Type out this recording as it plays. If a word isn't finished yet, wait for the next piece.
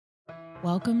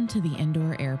Welcome to the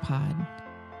Indoor Air Pod,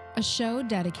 a show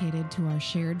dedicated to our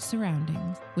shared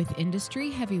surroundings with industry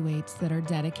heavyweights that are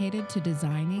dedicated to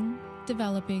designing,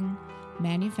 developing,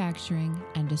 manufacturing,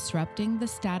 and disrupting the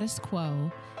status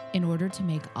quo in order to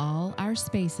make all our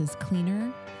spaces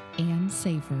cleaner and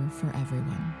safer for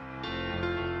everyone.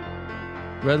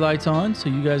 Red light's on, so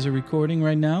you guys are recording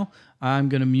right now. I'm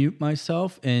going to mute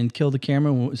myself and kill the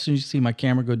camera. As soon as you see my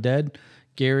camera go dead,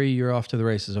 Gary, you're off to the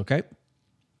races, okay?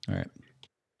 All right.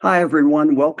 Hi,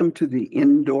 everyone. Welcome to the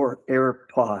Indoor Air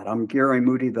Pod. I'm Gary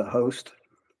Moody, the host.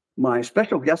 My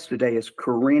special guest today is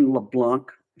Karine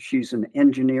Leblanc. She's an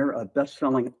engineer, a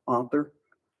best-selling author,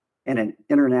 and an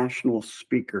international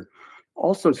speaker.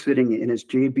 Also sitting in is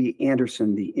J.B.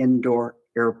 Anderson, the Indoor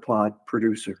Air Pod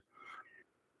producer.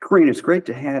 Karine, it's great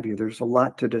to have you. There's a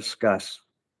lot to discuss.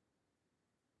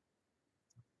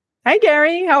 Hi,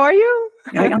 Gary. How are you?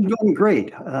 I'm doing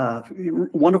great.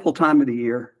 Wonderful time of the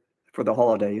year for the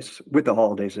holidays, with the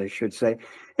holidays, I should say.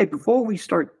 Hey, before we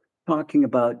start talking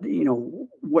about,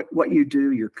 what you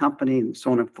do, your company, and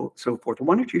so on and so forth,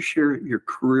 why don't you share your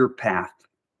career path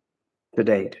to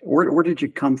date? Where did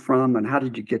you come from, and how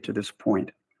did you get to this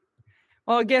point?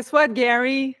 Well, guess what,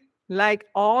 Gary? Like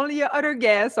all your other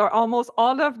guests, or almost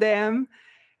all of them,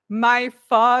 my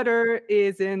father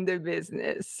is in the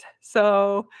business.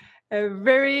 So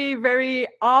very, very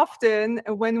often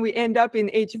when we end up in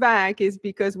HVAC is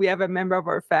because we have a member of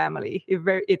our family.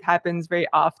 It happens very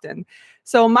often.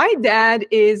 So my dad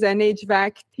is an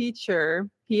HVAC teacher.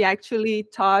 He actually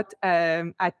taught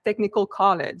at technical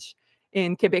college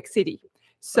in Quebec City.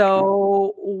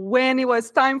 So when it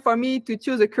was time for me to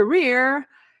choose a career,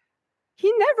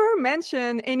 he never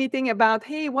mentioned anything about,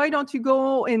 hey, why don't you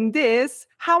go in this?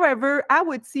 However, I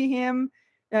would see him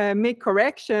make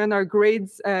correction or grade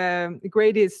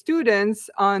his students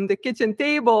on the kitchen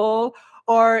table,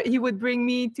 or he would bring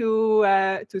me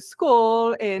to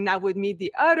school, and I would meet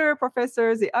the other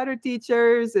professors, the other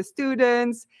teachers, the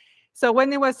students. So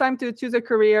when it was time to choose a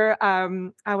career,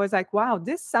 I was like, wow,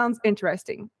 this sounds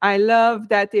interesting. I love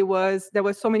that there was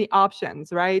so many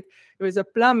options, right? There is a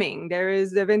plumbing, there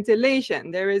is the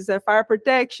ventilation, there is a fire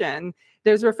protection,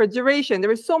 there's refrigeration. There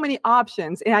were so many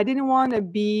options, and I didn't want to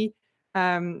be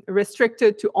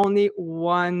restricted to only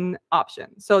one option.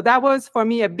 So that was for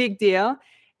me a big deal.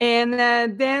 And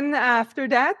then after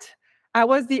that, I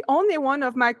was the only one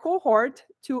of my cohort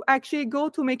to actually go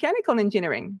to mechanical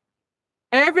engineering.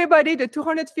 Everybody, the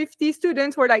 250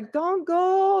 students were like, don't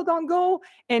go.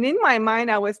 And in my mind,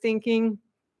 I was thinking,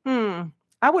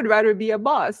 I would rather be a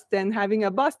boss than having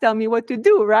a boss tell me what to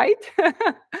do, right?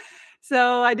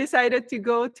 So I decided to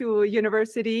go to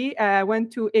university. I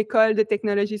went to École de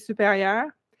Technologie Supérieure,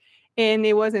 and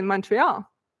it was in Montreal.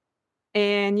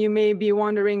 And you may be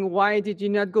wondering, why did you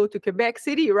not go to Quebec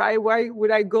City, right? Why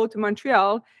would I go to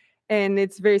Montreal? And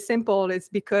it's very simple. It's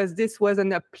because this was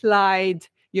an applied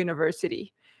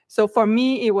university. So for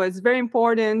me, it was very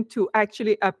important to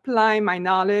actually apply my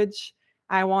knowledge.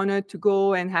 I wanted to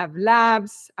go and have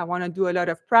labs. I want to do a lot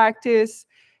of practice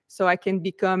so I can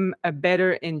become a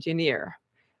better engineer.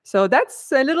 So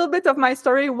that's a little bit of my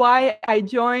story, why I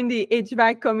joined the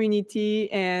HVAC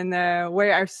community and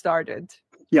where I started.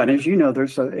 Yeah, and as you know,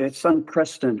 it's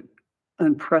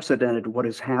unprecedented what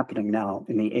is happening now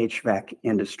in the HVAC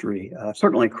industry,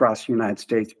 certainly across the United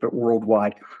States, but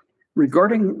worldwide.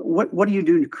 Regarding what do you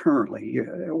do currently?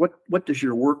 What does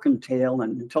your work entail?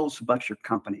 And tell us about your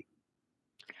company.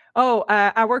 Oh,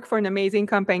 I work for an amazing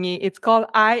company. It's called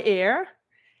iAIRE,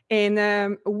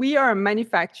 and we are a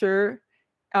manufacturer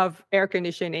of air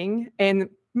conditioning, and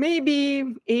maybe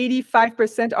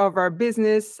 85% of our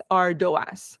business are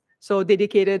DOAS, so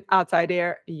dedicated outside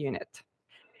air unit.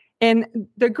 And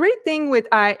the great thing with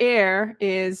iAIRE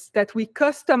is that we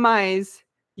customize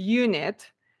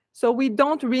unit, so we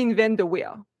don't reinvent the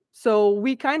wheel. So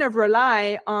we kind of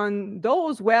rely on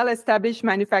those well-established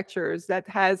manufacturers that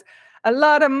has a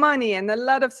lot of money and a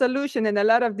lot of solution and a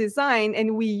lot of design,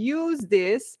 and we use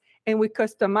this and we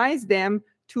customize them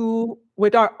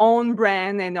with our own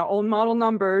brand and our own model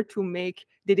number to make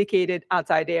dedicated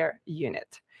outside air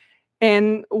unit.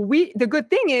 And the good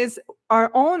thing is our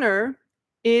owner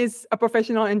is a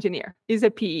professional engineer. He's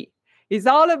a PE. He's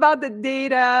all about the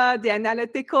data, the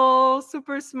analytical,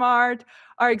 super smart.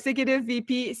 Our executive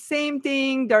VP, same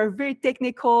thing. They're very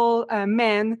technical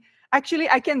men. Actually,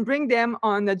 I can bring them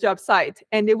on the job site,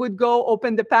 and they would go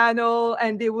open the panel,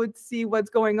 and they would see what's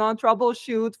going on,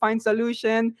 troubleshoot, find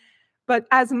solution. But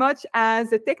as much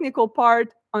as the technical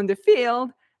part on the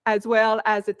field, as well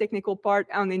as the technical part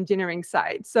on the engineering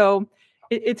side. So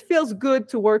it feels good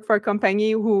to work for a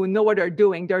company who know what they're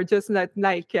doing. They're just not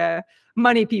like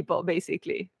money people,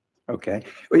 basically. Okay.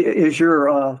 Is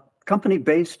your company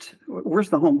based, where's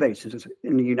the home base? Is it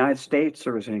in the United States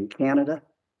or is it in Canada?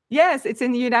 Yes, it's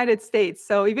in the United States.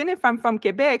 So even if I'm from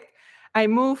Quebec, I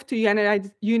moved to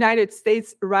United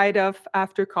States right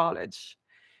after college.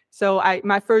 So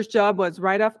my first job was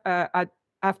right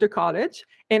after college.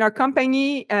 And our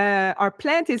company, our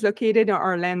plant is located in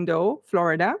Orlando,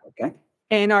 Florida. Okay.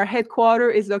 And our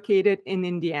headquarters is located in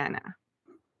Indiana.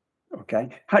 Okay.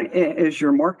 How is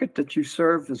your market that you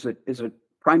serve, is it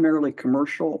primarily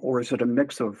commercial or is it a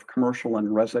mix of commercial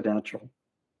and residential?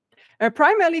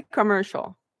 Primarily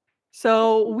commercial.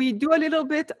 So we do a little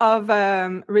bit of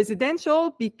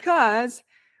residential because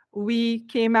we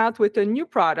came out with a new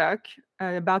product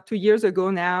about 2 years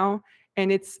ago now,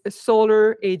 and it's a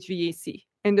solar HVAC.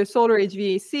 And the solar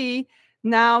HVAC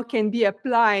now can be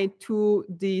applied to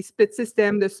the split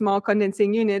system, the small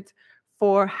condensing unit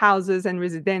for houses and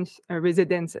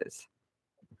residences.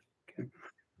 Okay.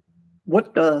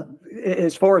 What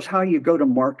as far as how you go to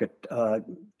market,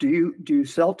 do you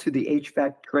sell to the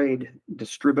HVAC trade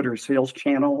distributor sales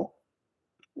channel,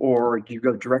 or do you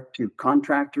go direct to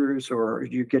contractors, or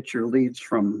do you get your leads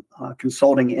from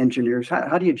consulting engineers?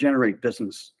 How do you generate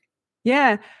business?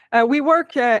 Yeah, we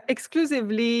work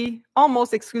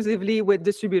almost exclusively with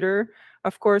distributor.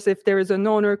 Of course, if there is an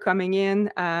owner coming in,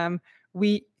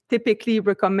 we typically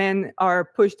recommend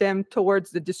or push them towards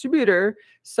the distributor.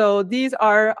 So these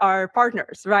are our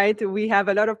partners, right? We have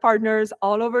a lot of partners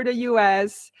all over the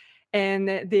US, and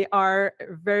they are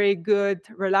very good,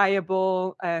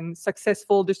 reliable, and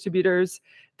successful distributors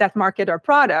that market our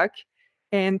product.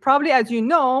 And probably, as you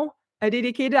know, a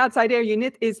dedicated outside air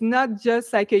unit is not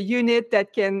just like a unit that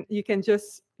you can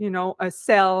just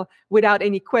sell without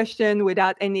any question,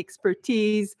 without any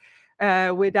expertise,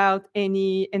 without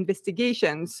any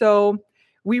investigation. So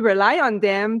we rely on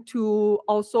them to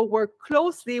also work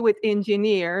closely with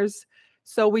engineers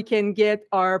so we can get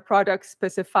our products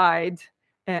specified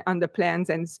on the plans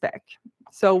and spec.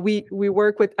 So we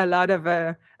work with a lot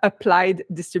of applied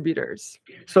distributors.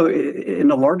 So in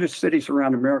the largest cities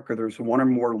around America, there's one or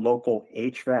more local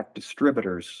HVAC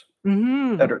distributors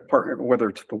that are partnered, whether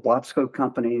it's the Watsco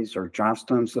companies or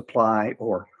Johnstone Supply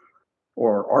or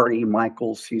R.E.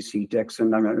 Michaels, C.C.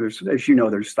 Dixon. I mean, as you know,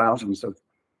 there's thousands of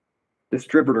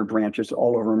distributor branches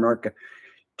all over America.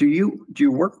 Do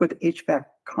you work with HVAC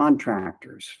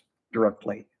contractors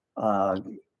directly?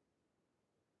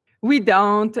 We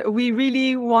don't. We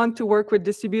really want to work with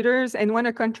distributors, and when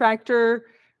a contractor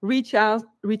reach out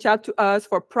to us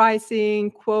for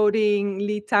pricing, quoting,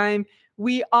 lead time,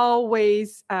 we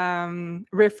always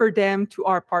refer them to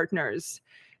our partners.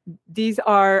 These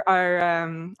are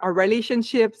our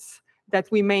relationships that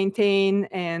we maintain,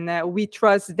 and we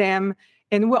trust them,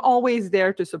 and we're always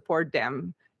there to support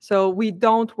them. So we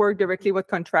don't work directly with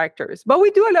contractors, but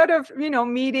we do a lot of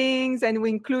meetings, and we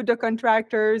include the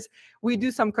contractors. We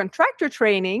do some contractor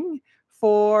training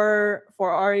for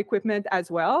our equipment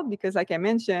as well, because like I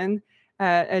mentioned,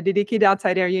 a dedicated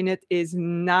outside air unit is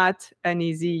not an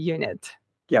easy unit.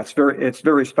 Yeah, it's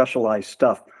very specialized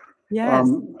stuff. Yes.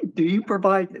 Do you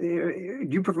provide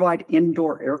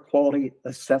indoor air quality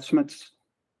assessments?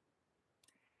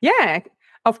 Yeah,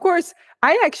 of course.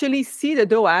 I actually see the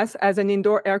DOAS as an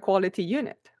indoor air quality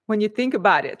unit. When you think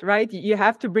about it, right? You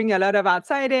have to bring a lot of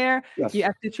outside air. Yes. You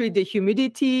have to treat the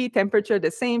humidity, temperature at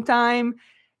the same time.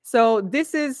 So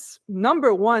this is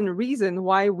number one reason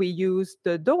why we use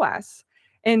the DOAS.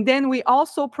 And then we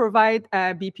also provide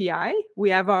BPI. We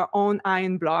have our own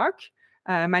ion block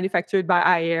manufactured by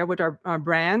iAIRE with our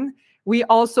brand. We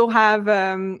also have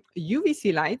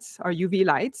UVC lights, or UV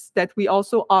lights, that we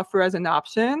also offer as an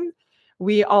option.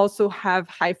 We also have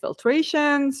high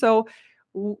filtration. So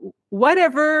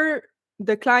whatever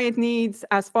the client needs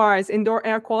as far as indoor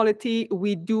air quality,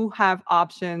 we do have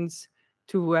options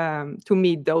to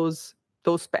meet those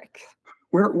specs.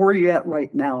 Where are you at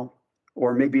right now,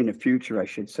 or maybe in the future, I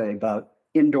should say, about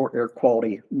indoor air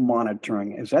quality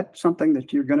monitoring? Is that something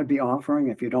that you're going to be offering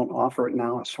if you don't offer it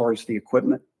now as far as the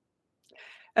equipment?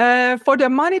 For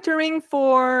the monitoring,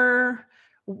 for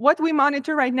what we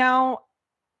monitor right now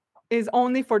is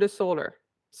only for the solar.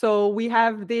 So we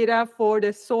have data for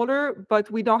the solar,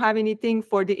 but we don't have anything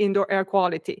for the indoor air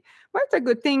quality. But it's a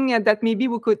good thing that maybe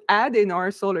we could add in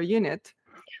our solar unit.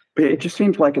 But it just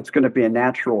seems like it's going to be a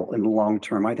natural in the long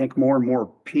term. I think more and more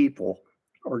people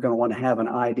are going to want to have an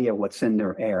idea what's in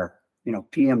their air.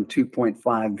 PM 2.5,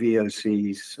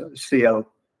 VOCs,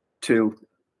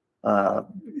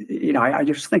 CO2. I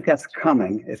just think that's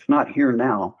coming. It's not here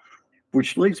now,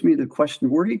 which leads me to the question,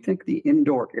 where do you think the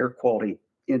indoor air quality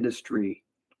industry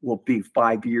will be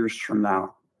 5 years from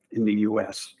now in the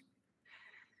U.S.?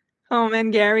 Oh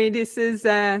man, Gary, this is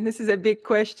a big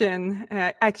question.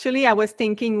 Actually, I was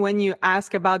thinking when you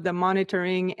ask about the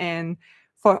monitoring and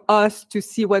for us to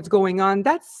see what's going on,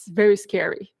 that's very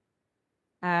scary.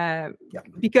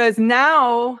 Because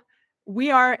now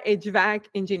we are HVAC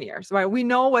engineers, right? We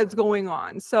know what's going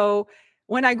on. So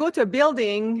when I go to a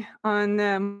building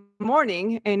on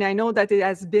morning and I know that it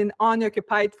has been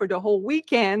unoccupied for the whole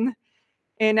weekend,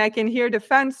 and I can hear the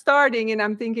fan starting, and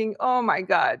I'm thinking, oh my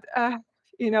God,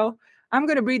 I'm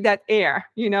going to breathe that air.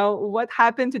 What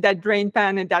happened to that drain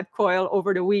pan and that coil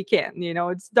over the weekend?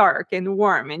 It's dark and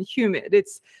warm and humid.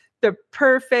 It's the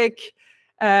perfect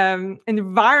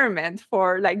environment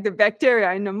for like the bacteria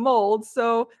and the mold.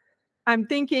 So I'm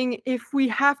thinking if we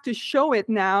have to show it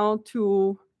now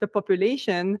to the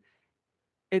population,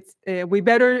 it's we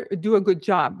better do a good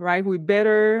job, right? We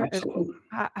better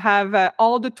have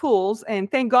all the tools,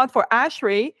 and thank God for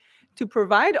ASHRAE to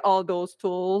provide all those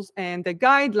tools and the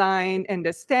guideline and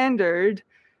the standard.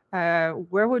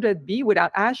 Where would it be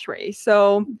without ASHRAE?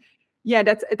 So yeah,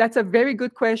 that's a very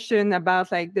good question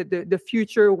about like the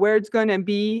future, where it's going to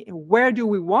be, where do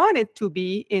we want it to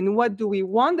be, and what do we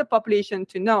want the population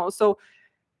to know. So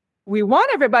we want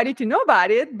everybody to know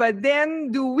about it, but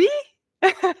then do we?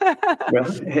 Well,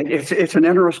 it's an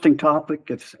interesting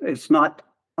topic. It's not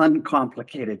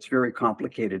uncomplicated. It's very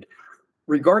complicated.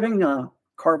 Regarding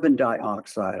carbon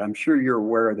dioxide, I'm sure you're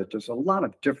aware that there's a lot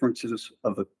of differences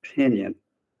of opinion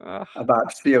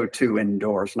about CO2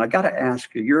 indoors. And I got to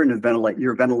ask you, you're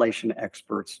ventilation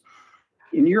experts.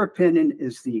 In your opinion,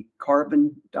 is the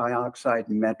carbon dioxide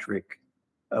metric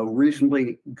a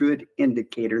reasonably good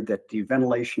indicator that the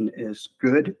ventilation is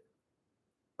good,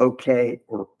 okay,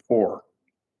 or poor?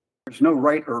 There's no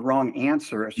right or wrong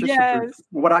answer. It's just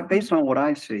based on what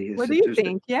I see. What do you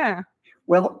think? Yeah.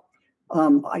 Well,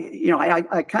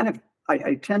 I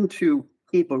tend to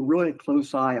keep a really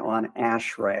close eye on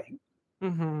ASHRAE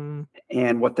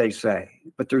and what they say.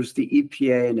 But there's the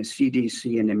EPA and the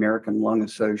CDC and the American Lung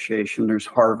Association. There's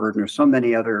Harvard, and there's so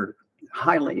many other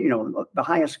the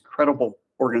highest credible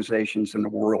organizations in the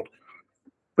world.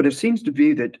 But it seems to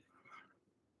be that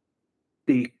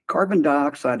the carbon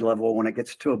dioxide level, when it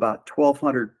gets to about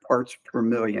 1,200 parts per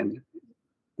million,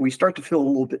 we start to feel a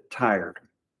little bit tired.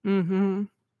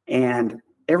 And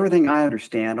everything I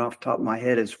understand off the top of my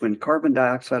head is when carbon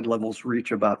dioxide levels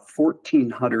reach about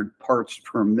 1,400 parts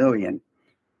per million,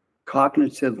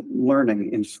 cognitive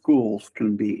learning in schools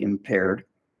can be impaired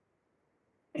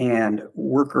and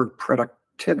worker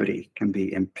productivity can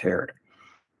be impaired.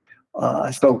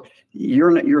 So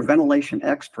you're ventilation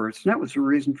experts, and that was the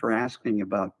reason for asking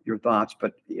about your thoughts.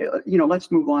 But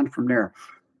let's move on from there.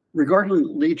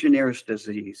 Regarding Legionnaire's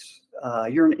disease,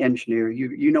 you're an engineer.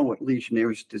 You know what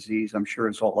Legionnaire's disease, I'm sure,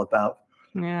 is all about.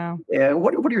 Yeah.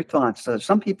 What are your thoughts?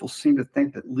 Some people seem to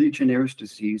think that Legionnaire's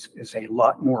disease is a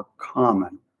lot more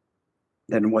common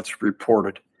than what's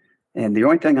reported, and the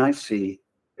only thing I see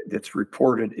that's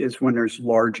reported is when there's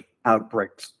large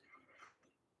outbreaks.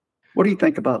 What do you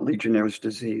think about Legionnaire's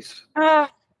disease?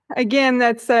 Again,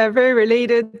 that's very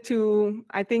related to,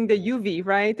 I think, the UV,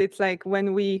 right? It's like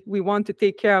when we want to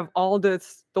take care of all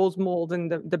those mold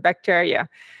and the bacteria.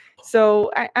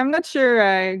 So I'm not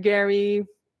sure, Gary.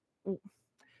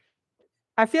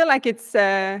 I feel like it's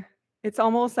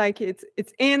almost like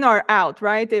it's in or out,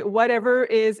 right? Whatever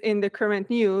is in the current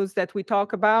news that we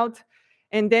talk about.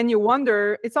 And then you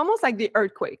wonder, it's almost like the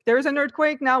earthquake. There's an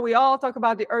earthquake. Now we all talk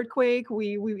about the earthquake.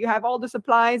 We have all the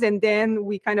supplies, and then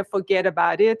we kind of forget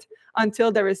about it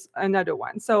until there is another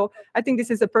one. So I think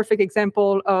this is a perfect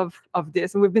example of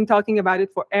this. And we've been talking about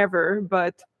it forever,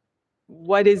 but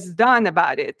what is done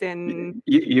about it? And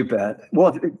you bet.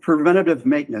 Well, preventative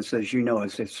maintenance, as you know,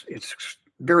 it's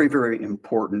very, very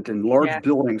important. And large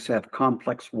buildings have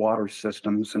complex water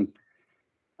systems. And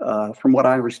from what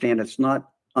I understand, it's not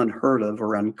unheard of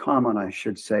or uncommon, I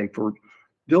should say, for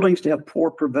buildings to have poor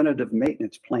preventative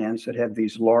maintenance plans that have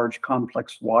these large,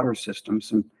 complex water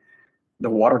systems, and the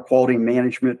water quality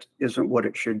management isn't what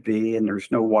it should be, and there's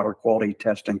no water quality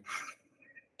testing.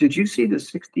 Did you see the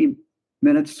 60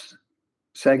 Minutes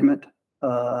segment?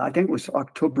 I think it was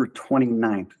October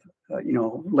 29th,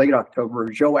 late October.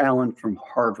 Joe Allen from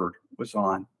Harvard was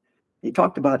on. He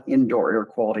talked about indoor air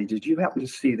quality. Did you happen to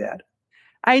see that?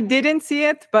 I didn't see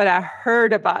it, but I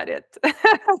heard about it.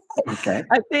 Okay.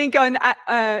 I think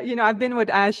I've been with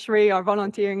ASHRAE or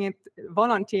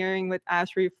volunteering with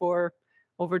ASHRAE for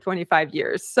over 25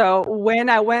 years. So when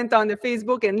I went on the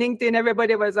Facebook and LinkedIn,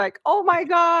 everybody was like, "Oh my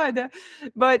God!"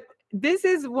 But this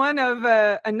is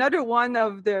another one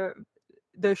of the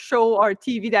the show or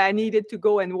TV that I needed to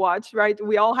go and watch, right?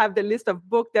 We all have the list of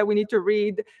books that we need to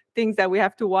read, things that we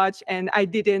have to watch, and I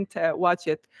didn't watch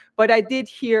it. But I did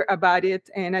hear about it,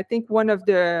 and I think one of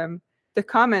the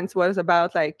comments was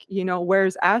about, like,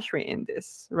 where's ASHRAE in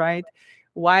this, right?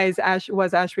 Why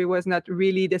was ASHRAE was not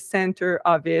really the center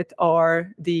of it,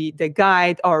 or the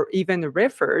guide, or even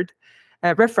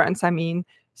reference, I mean.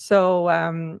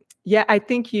 So yeah, I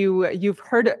think you've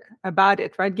heard about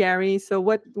it, right, Gary? So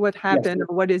what happened? Yes.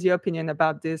 What is your opinion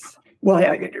about this? Well,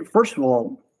 first of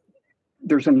all,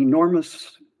 there's an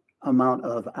enormous amount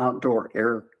of outdoor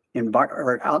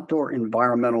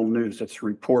environmental news that's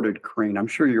reported, Karine. I'm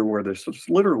sure you're aware of this. It's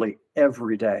literally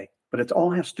every day, but it all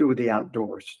has to do with the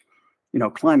outdoors.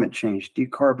 Climate change,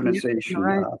 decarbonization,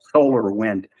 Right. solar,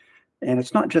 wind. And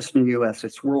it's not just in the US,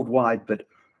 it's worldwide, but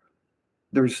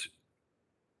there's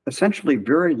essentially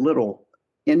very little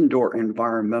indoor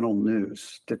environmental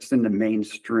news that's in the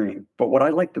mainstream. But what I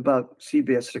liked about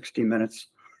CBS 60 Minutes,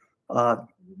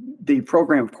 the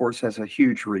program, of course, has a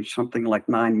huge reach. Something like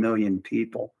 9 million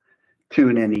people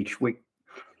tune in each week.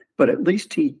 But at least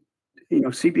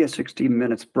CBS 60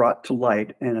 Minutes brought to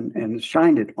light and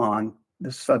shined it on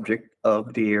the subject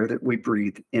of the air that we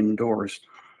breathe indoors.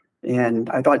 And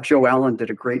I thought Joe Allen did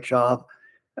a great job.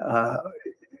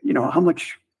 How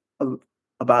much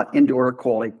about indoor air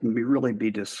quality can really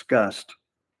be discussed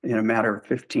in a matter of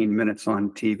 15 minutes on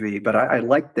TV? But I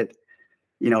like that,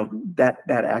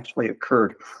 that actually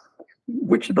occurred.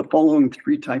 Which of the following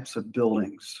three types of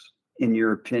buildings, in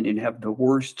your opinion, have the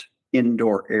worst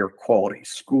indoor air quality?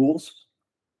 Schools,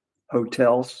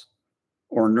 hotels,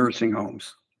 or nursing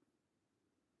homes?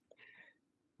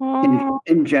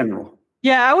 In general.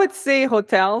 Yeah, I would say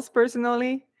hotels,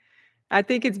 personally. I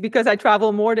think it's because I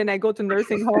travel more than I go to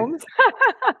nursing homes.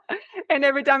 And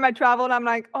every time I travel, I'm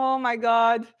like, oh my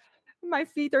God, my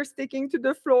feet are sticking to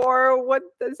the floor. What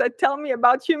does that tell me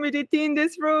about humidity in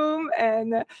this room?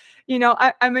 And,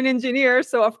 I'm an engineer.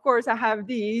 So of course I have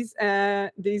these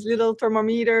little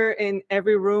thermometer in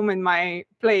every room in my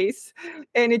place.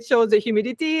 And it shows the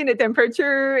humidity and the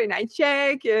temperature, and I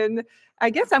check. And I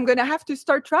guess I'm going to have to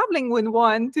start traveling with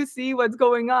one to see what's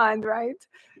going on, right?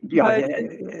 Yeah,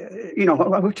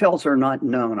 hotels are not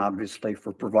known, obviously,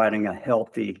 for providing a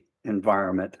healthy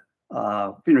environment.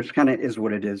 It kind of is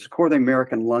what it is. According to the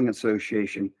American Lung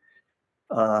Association,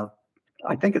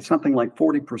 I think it's something like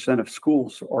 40% of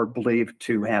schools are believed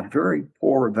to have very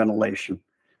poor ventilation.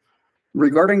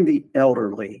 Regarding the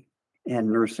elderly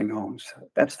and nursing homes,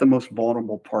 that's the most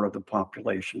vulnerable part of the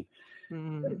population.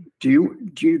 Do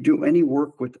you do any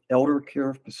work with elder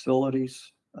care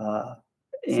facilities?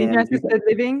 Senior assisted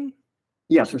living?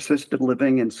 Yes, assisted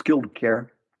living and skilled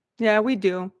care. Yeah, we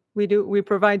do. We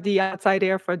provide the outside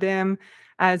air for them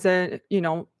as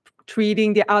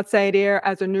treating the outside air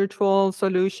as a neutral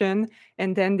solution.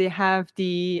 And then they have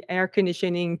the air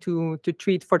conditioning to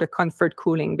treat for the comfort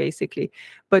cooling, basically.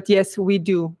 But yes, we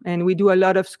do. And we do a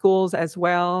lot of schools as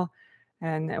well.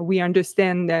 And we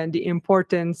understand the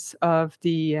importance of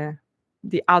the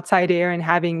outside air, and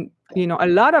having, a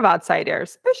lot of outside air,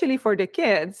 especially for the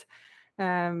kids.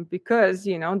 Because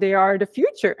they are the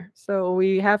future, so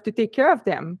we have to take care of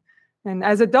them. And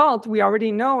as adults, we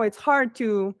already know it's hard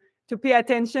to pay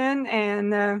attention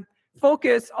and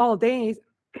focus all day.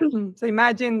 So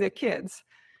imagine the kids,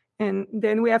 and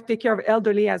then we have to take care of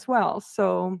elderly as well.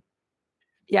 So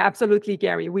yeah, absolutely,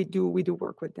 Gary, we do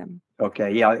work with them.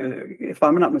 Okay, yeah. If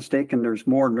I'm not mistaken, there's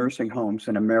more nursing homes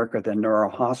in America than there are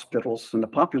hospitals, and the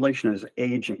population is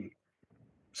aging.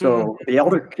 So the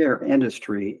elder care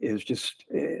industry is just,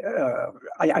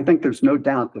 I think there's no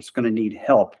doubt that's going to need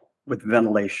help with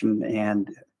ventilation and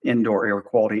indoor air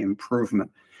quality improvement.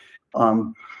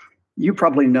 You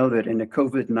probably know that in the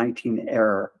COVID-19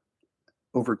 era,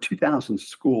 over 2,000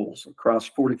 schools across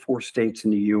 44 states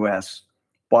in the US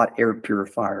bought air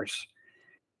purifiers.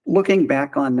 Looking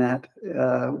back on that,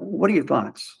 what are your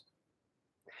thoughts?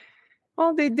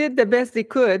 Well, they did the best they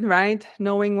could, right?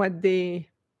 Knowing what they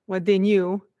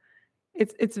knew.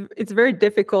 It's very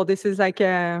difficult. This is like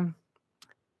a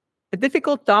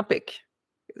difficult topic.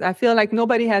 I feel like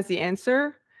nobody has the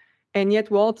answer, and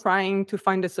yet we're all trying to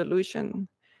find a solution.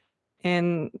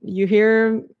 And you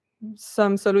hear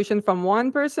some solution from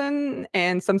one person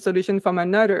and some solution from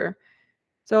another.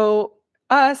 So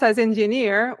us as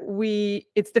engineer,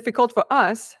 it's difficult for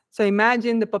us. So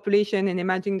imagine the population and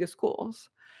imagine the schools.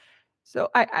 So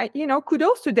I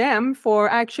kudos to them for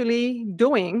actually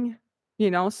doing,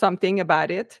 something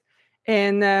about it.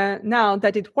 And now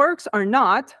that it works or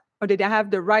not, or did they have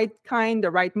the right kind,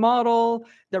 the right model,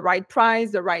 the right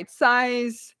price, the right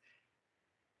size?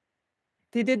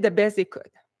 They did the best they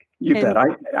could. You And bet.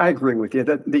 I agree with you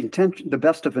that the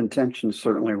best of intentions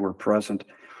certainly were present.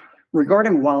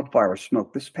 Regarding wildfire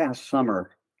smoke, this past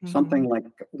summer, something Mhm. like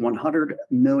 100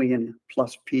 million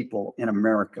plus people in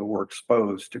America were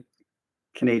exposed to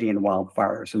Canadian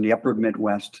wildfires in the upper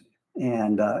Midwest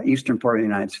and eastern part of the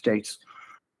United States.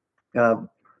 Uh,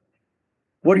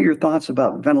 what are your thoughts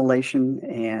about ventilation,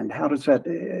 and how does that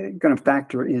going to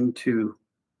factor into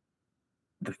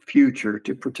the future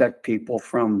to protect people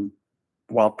from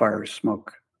wildfire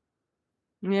smoke?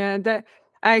 yeah, that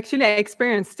I actually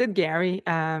experienced it, Gary,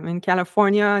 in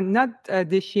California, not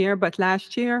this year, but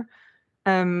last year.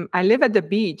 I live at the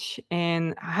beach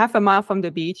and half a mile from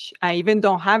the beach. I even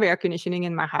don't have air conditioning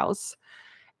in my house.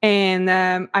 And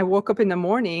I woke up in the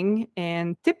morning,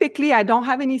 and typically I don't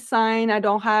have any sign. I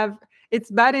don't have,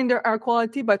 it's bad in the air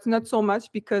quality, but not so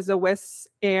much because the west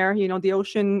air, the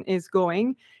ocean is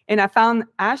going. And I found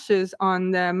ashes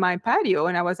on my patio,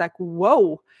 and I was like,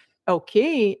 whoa,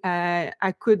 okay.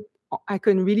 I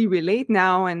can really relate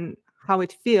now and how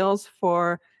it feels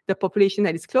for the population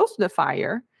that is close to the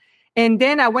fire. And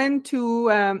then I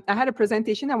had a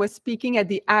presentation. I was speaking at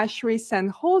the ASHRAE San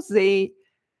Jose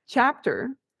chapter.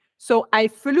 So I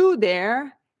flew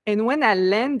there, and when I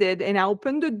landed and I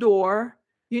opened the door,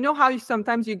 you know how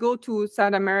sometimes you go to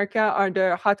South America or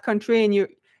the hot country and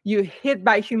you hit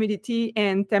by humidity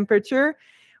and temperature.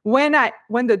 When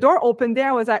the door opened there,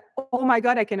 I was like, oh my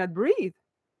God, I cannot breathe.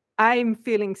 I'm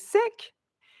feeling sick.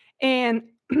 And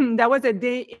that was a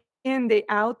day in, day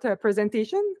out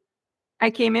presentation. I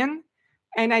came in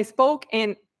and I spoke,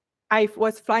 and I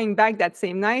was flying back that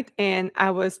same night, and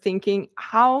I was thinking,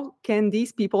 how can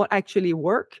these people actually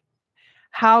work?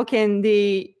 How can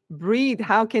they breathe?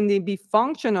 How can they be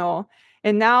functional?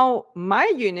 And now my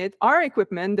unit, our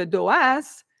equipment, the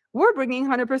DOAS, we're bringing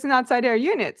 100% outside air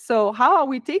units. So how are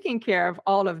we taking care of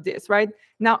all of this, right?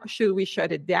 Now, should we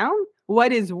shut it down?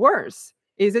 What is worse?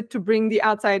 Is it to bring the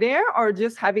outside air or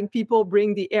just having people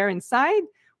bring the air inside?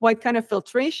 What kind of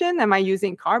filtration? Am I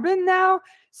using carbon now?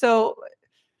 So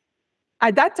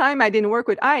at that time, I didn't work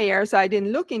with iAIRE, so I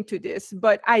didn't look into this,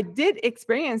 but I did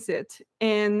experience it.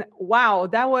 And wow,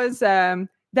 that was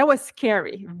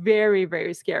scary, very,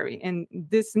 very scary. And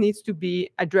this needs to be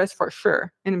addressed for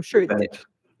sure. And I'm sure it did.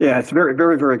 Yeah, it's very,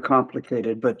 very, very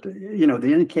complicated. But the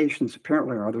indications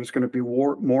apparently are there's going to be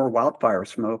more wildfire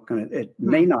smoke, and it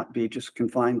may not be just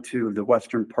confined to the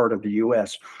western part of the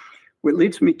U.S. What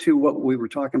leads me to what we were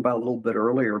talking about a little bit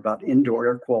earlier about indoor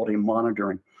air quality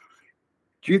monitoring.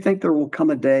 Do you think there will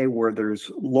come a day where there's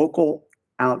local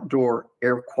outdoor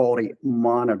air quality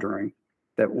monitoring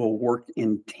that will work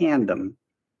in tandem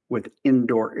with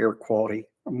indoor air quality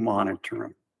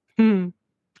monitoring? Hmm.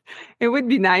 It would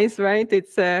be nice, right?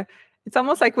 It's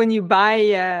almost like when you buy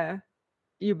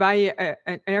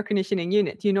an air conditioning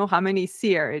unit, you know how many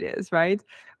SEER it is, right?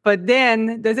 But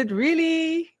then does it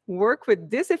really work with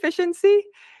this efficiency?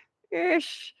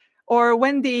 Ish. Or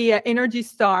when the Energy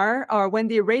Star, or when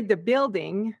they rate the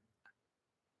building,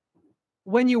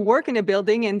 when you work in a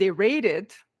building and they rate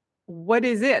it, what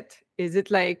is it? Is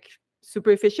it like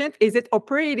super efficient? Is it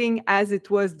operating as it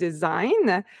was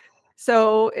designed?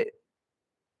 So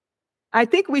I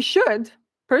think we should.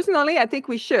 Personally, I think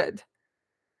we should.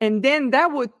 And then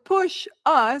that would push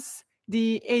us,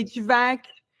 the HVAC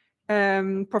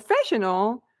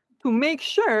professional, to make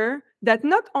sure that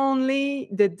not only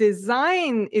the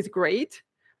design is great,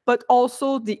 but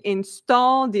also the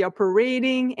install, the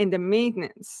operating, and the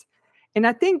maintenance. And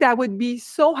I think that would be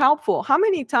so helpful. How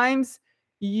many times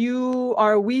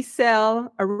we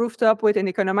sell a rooftop with an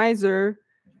economizer,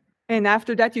 and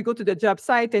after that you go to the job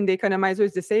site and the economizer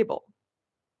is disabled?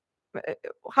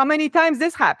 How many times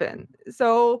this happened?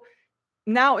 So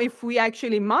now if we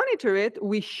actually monitor it,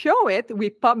 we show it,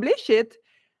 we publish it,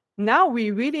 now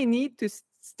we really need to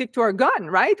stick to our gun,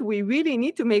 right? We really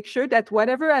need to make sure that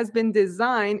whatever has been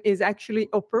designed is actually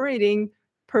operating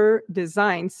per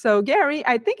design. So Gary,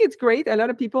 I think it's great. A lot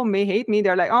of people may hate me.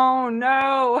 They're like, oh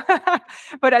no.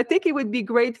 But I think it would be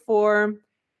great for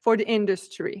the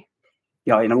industry.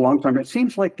 Yeah, in a long term, it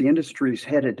seems like the industry is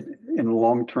headed in the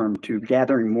long term to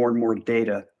gathering more and more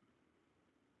data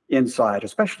inside,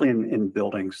 especially in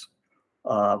buildings.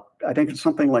 I think it's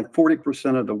something like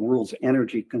 40% of the world's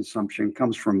energy consumption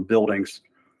comes from buildings.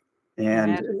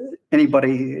 And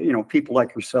anybody, people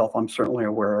like yourself, I'm certainly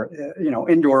aware,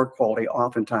 indoor quality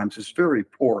oftentimes is very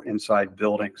poor inside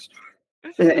buildings.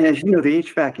 And as you know, the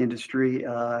HVAC industry,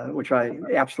 which I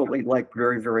absolutely like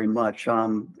very, very much,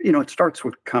 it starts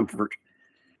with comfort.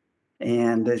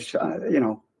 And as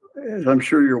as I'm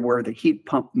sure you're aware, the heat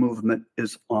pump movement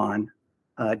is on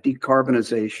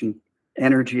decarbonization,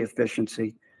 energy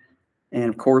efficiency. And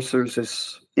of course, there's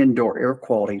this indoor air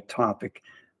quality topic.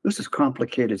 This is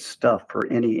complicated stuff for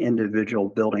any individual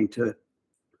building to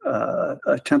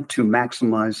attempt to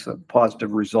maximize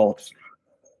positive results.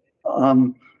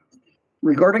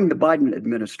 Regarding the Biden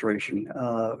administration,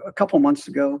 a couple months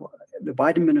ago, the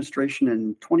Biden administration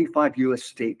and 25 U.S.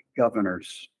 state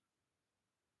governors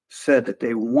said that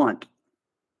they want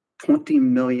 20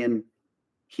 million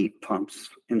heat pumps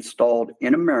installed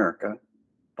in America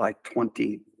by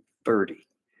 2030.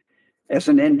 As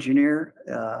an engineer,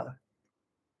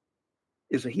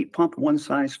 is a heat pump one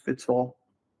size fits all?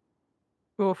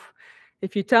 Oof.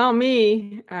 If you tell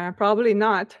me, probably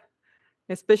not,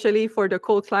 especially for the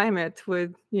cold climate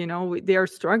with, they are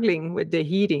struggling with the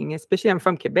heating, especially I'm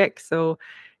from Quebec. So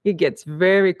it gets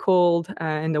very cold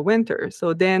in the winter.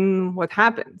 So then what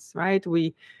happens, right?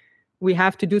 We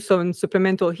have to do some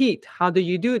supplemental heat. How do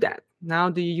you do that? Now,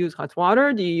 do you use hot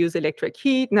water? Do you use electric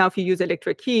heat? Now, if you use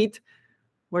electric heat,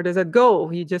 where does it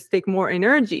go? You just take more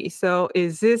energy. So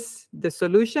is this the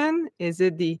solution? Is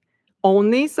it the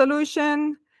only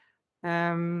solution?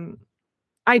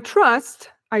 I trust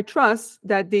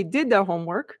that they did their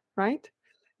homework, right?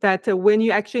 That when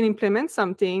you actually implement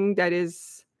something that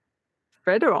is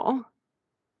federal,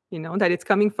 that it's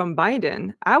coming from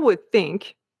Biden, I would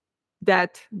think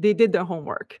that they did their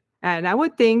homework. And I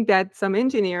would think that some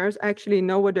engineers actually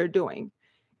know what they're doing.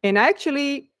 And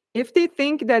actually, if they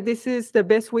think that this is the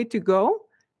best way to go,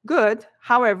 good.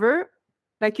 However,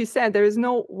 like you said, there is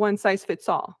no one size fits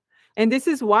all. And this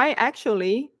is why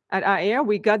actually at iAIRE,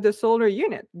 we got the solar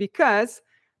unit, because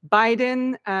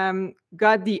Biden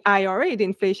got the IRA, the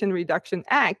Inflation Reduction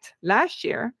Act, last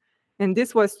year. And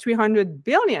this was $300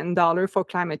 billion for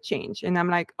climate change. And I'm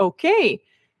like, okay,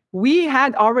 we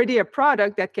had already a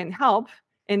product that can help.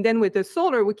 And then with the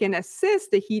solar, we can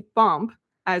assist the heat pump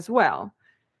as well.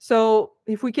 So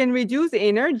if we can reduce the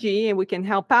energy and we can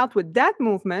help out with that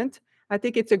movement, I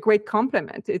think it's a great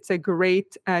complement. It's a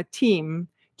great team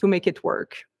to make it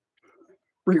work.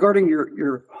 Regarding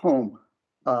your home,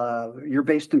 you're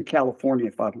based in California,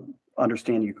 if I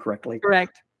understand you correctly.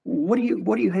 Correct. What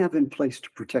do you have in place to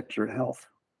protect your health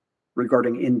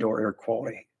regarding indoor air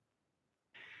quality?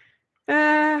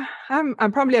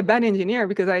 I'm probably a bad engineer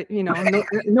because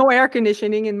no air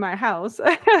conditioning in my house.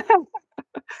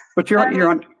 But you're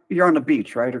on the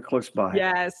beach, right, or close by?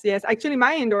 Yes. Actually,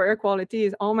 my indoor air quality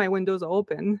is all my windows are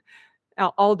open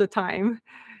all the time.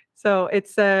 So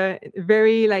it's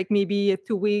very like maybe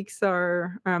 2 weeks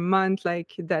or a month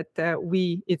like that.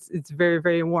 It's very,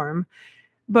 very warm.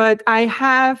 But I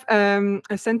have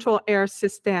a central air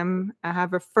system. I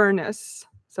have a furnace.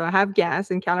 So I have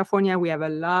gas. In California, we have a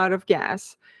lot of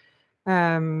gas.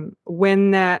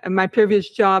 When my previous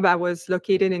job, I was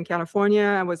located in California.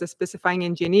 I was a specifying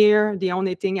engineer. The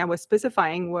only thing I was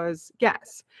specifying was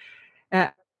gas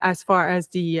as far as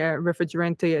the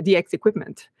refrigerant, the X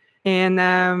equipment. And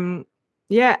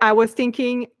I was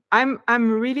thinking, I'm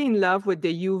really in love with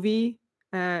the UV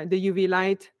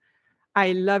light.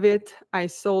 I love it. I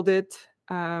sold it.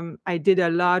 I did a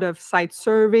lot of site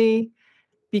survey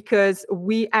because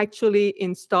we actually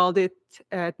installed it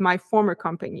at my former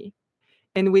company.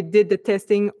 And we did the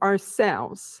testing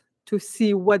ourselves to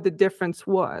see what the difference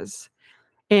was.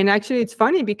 And actually, it's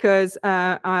funny because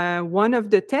one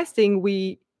of the testing,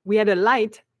 we had a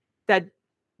light that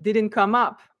didn't come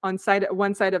up on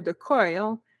one side of the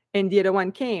coil, and the other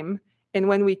one came. And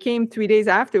when we came 3 days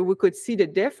after, we could see the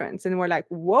difference. And we're like,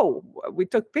 whoa, we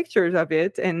took pictures of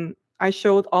it. And I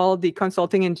showed all the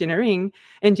consulting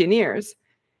engineers.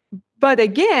 But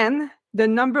again, the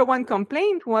number one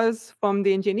complaint was from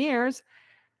the engineers,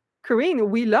 Karine,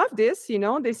 we love this.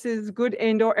 This is good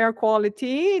indoor air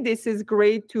quality. This is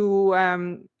great to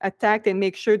attack and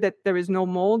make sure that there is no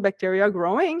mold, bacteria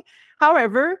growing.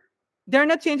 However, they're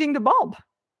not changing the bulb.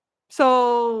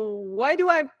 So why do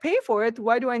I pay for it?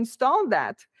 Why do I install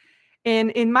that?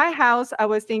 And in my house, I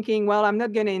was thinking, well, I'm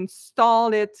not going to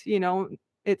install it.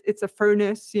 It's a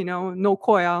furnace, no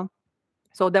coil.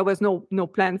 So there was no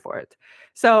plan for it.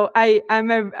 So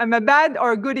I'm a bad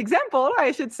or good example,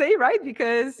 I should say, right?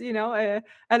 Because a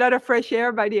lot of fresh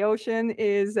air by the ocean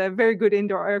is a very good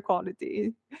indoor air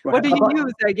quality. Right. What do you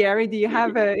use, Gary? Do you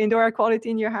have indoor air quality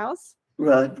in your house?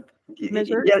 Well,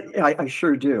 yeah, I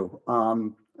sure do.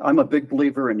 I'm a big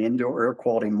believer in indoor air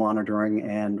quality monitoring,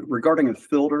 and regarding a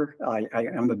filter, I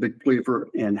am a big believer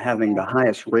in having the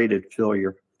highest rated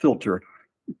filter.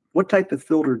 What type of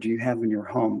filter do you have in your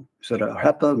home? Is it a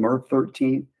HEPA, MERV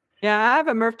 13? Yeah, I have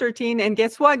a MERV 13, and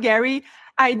guess what, Gary?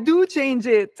 I do change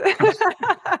it. That's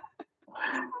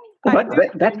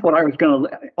what I was going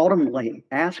to ultimately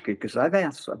ask you, because I've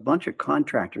asked a bunch of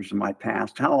contractors in my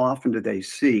past, how often do they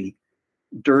see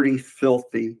dirty,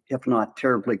 filthy, if not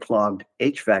terribly clogged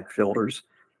HVAC filters.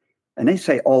 And they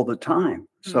say all the time.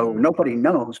 So nobody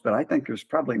knows, but I think there's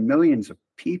probably millions of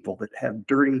people that have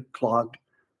dirty, clogged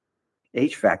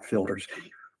HVAC filters.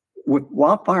 With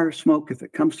wildfire smoke, if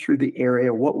it comes through the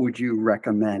area, what would you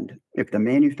recommend? If the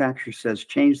manufacturer says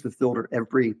change the filter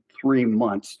every 3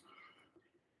 months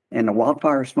and the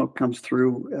wildfire smoke comes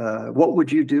through, what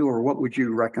would you do, or what would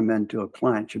you recommend to a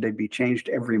client? Should they be changed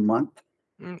every month?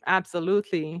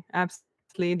 Absolutely.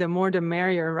 Absolutely. The more the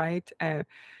merrier, right?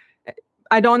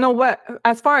 I don't know what,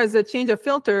 as far as the change of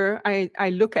filter, I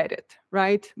look at it,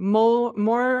 right?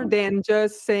 More than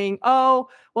just saying, oh,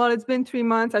 well, it's been 3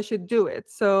 months, I should do it.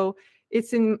 So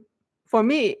for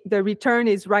me, the return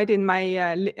is right in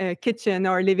my kitchen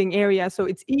or living area, so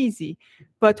it's easy.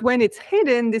 But when it's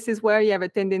hidden, this is where you have a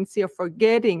tendency of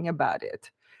forgetting about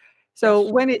it.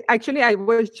 So I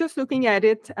was just looking at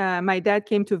it. My dad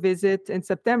came to visit in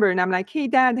September, and I'm like, hey,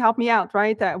 Dad, help me out,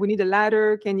 right? We need a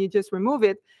ladder. Can you just remove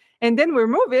it? And then we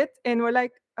remove it, and we're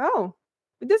like, oh,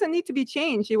 it doesn't need to be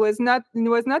changed. It was not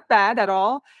bad at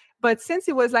all. But since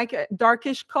it was like a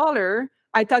darkish color,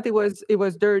 I thought it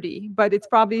was dirty. But it's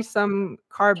probably some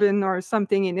carbon or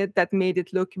something in it that made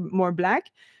it look more black.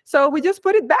 So we just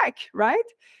put it back, right?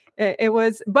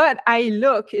 But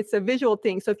it's a visual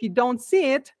thing. So if you don't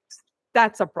see it,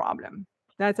 that's a problem.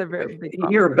 That's a very big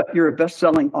problem. You're a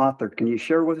best-selling author. Can you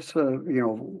share with us,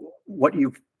 what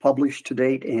you've published to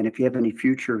date, and if you have any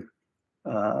future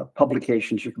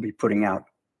publications you could be putting out?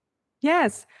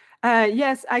 Yes.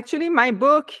 Yes. Actually, my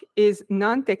book is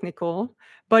non-technical,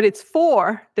 but it's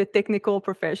for the technical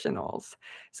professionals.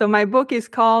 So my book is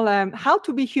called How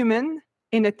to Be Human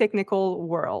in a Technical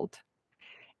World.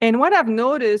 And what I've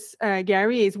noticed,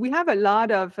 Gary, is we have a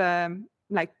lot of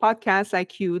like podcasts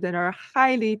like you that are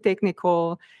highly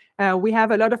technical. We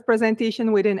have a lot of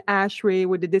presentation within ASHRAE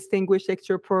with the Distinguished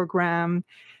Lecture Program.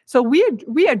 So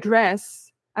we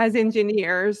address, as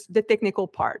engineers, the technical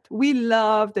part. We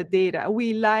love the data.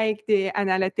 We like the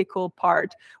analytical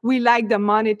part. We like the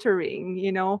monitoring,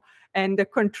 and the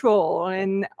control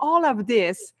and all of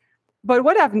this. But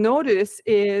what I've noticed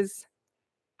is,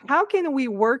 how can we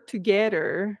work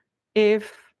together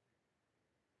if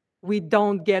we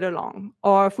don't get along,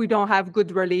 or if we don't have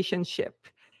good relationship?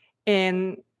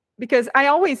 And because I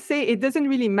always say it doesn't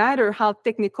really matter how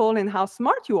technical and how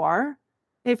smart you are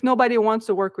if nobody wants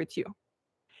to work with you.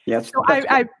 Yes. So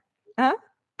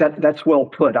That's well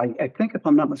put. I think, if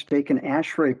I'm not mistaken,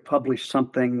 ASHRAE published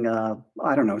something,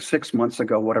 6 months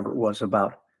ago, whatever it was,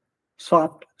 about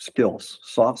soft skills,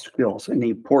 and the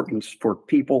importance for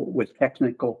people with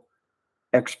technical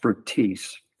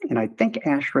expertise. And I think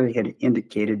ASHRAE had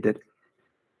indicated that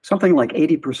something like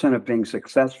 80% of being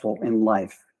successful in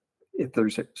life, if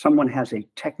someone has a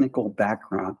technical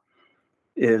background,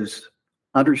 is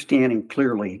understanding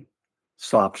clearly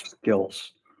soft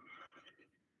skills.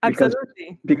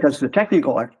 Absolutely. Because the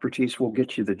technical expertise will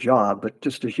get you the job, but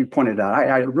just as you pointed out,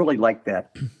 I really like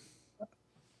that.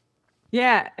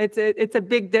 Yeah, it's a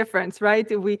big difference, right?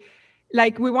 We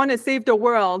want to save the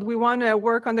world. We want to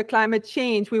work on the climate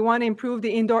change. We want to improve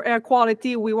the indoor air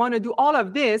quality. We want to do all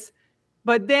of this,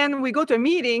 but then we go to a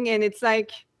meeting and it's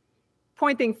like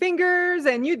pointing fingers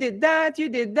and you did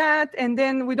that, and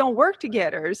then we don't work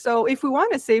together. So if we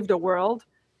want to save the world,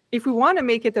 if we want to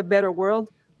make it a better world,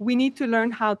 we need to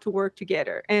learn how to work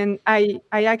together. And I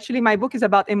actually, my book is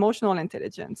about emotional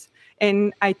intelligence,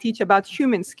 and I teach about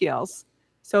human skills.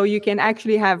 So you can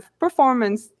actually have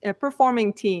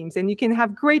performing teams, and you can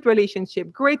have great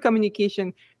relationship, great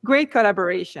communication, great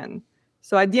collaboration.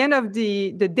 So at the end of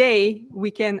the day, we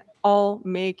can all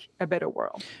make a better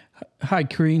world. Hi,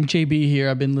 Karine, JB here.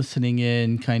 I've been listening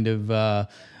in, kind of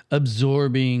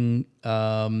absorbing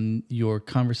your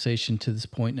conversation to this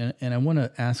point, and I want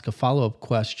to ask a follow-up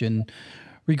question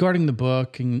regarding the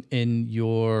book and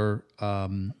your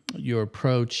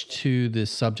approach to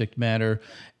this subject matter,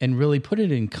 and really put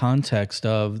it in context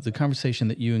of the conversation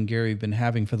that you and Gary have been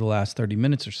having for the last 30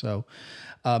 minutes or so.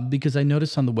 Because I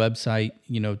noticed on the website,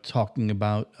 talking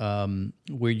about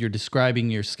where you're describing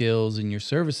your skills and your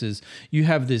services, you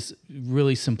have this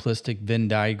really simplistic Venn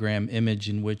diagram image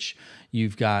in which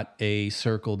you've got a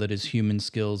circle that is human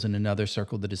skills and another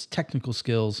circle that is technical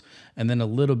skills, and then a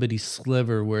little bitty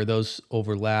sliver where those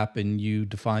overlap, and you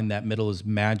define that middle as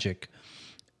magic.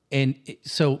 And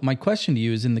so my question to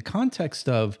you is, in the context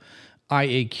of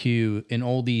IAQ and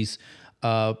all these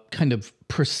kind of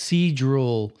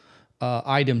procedural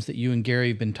items that you and Gary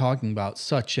have been talking about,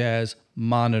 such as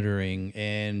monitoring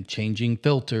and changing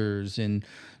filters and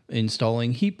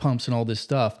installing heat pumps and all this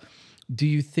stuff, do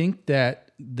you think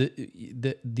that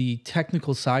the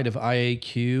technical side of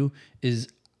IAQ is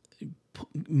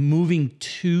moving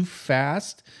too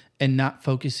fast and not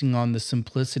focusing on the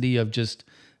simplicity of just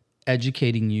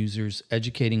educating users,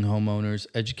 educating homeowners,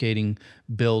 educating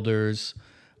builders.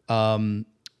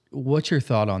 What's your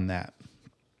thought on that?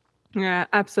 Yeah,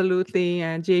 absolutely,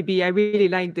 JB. I really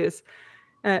like this.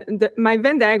 My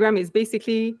Venn diagram is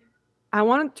basically, I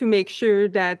want to make sure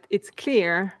that it's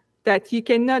clear that you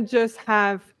cannot just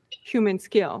have human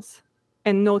skills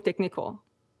and no technical,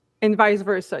 and vice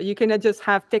versa. You cannot just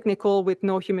have technical with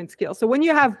no human skills. So when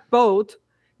you have both,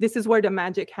 this is where the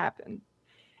magic happens.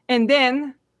 And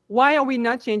then, why are we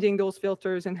not changing those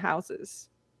filters in houses?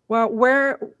 Well,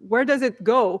 where does it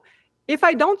go? If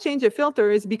I don't change a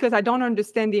filter, it's because I don't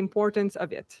understand the importance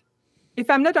of it. If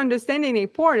I'm not understanding the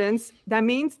importance, that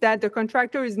means that the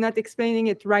contractor is not explaining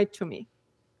it right to me,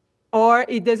 or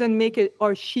it doesn't make it,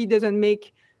 or she doesn't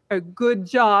make a good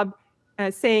job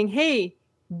saying, hey,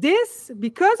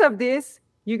 because of this,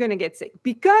 you're going to get sick.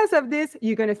 Because of this,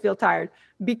 you're going to feel tired.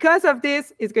 Because of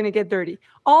this, it's going to get dirty.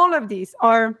 All of these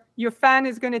are, your fan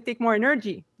is going to take more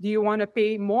energy. Do you want to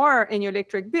pay more in your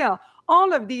electric bill?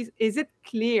 All of these, is it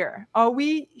clear? Are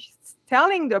we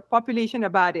telling the population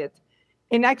about it?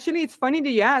 And actually, it's funny that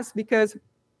you ask, because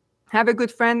I have a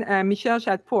good friend, Michelle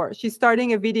Chatpour. She's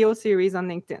starting a video series on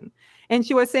LinkedIn. And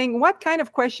she was saying, what kind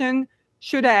of question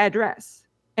should I address?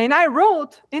 And I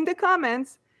wrote in the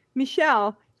comments,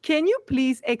 Michelle, can you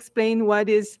please explain what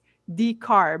is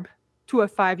decarb to a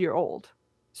 5-year-old?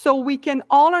 So we can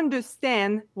all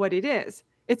understand what it is.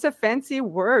 It's a fancy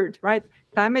word, right?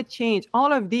 Climate change,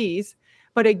 all of these.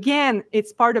 But again,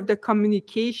 it's part of the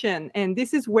communication. And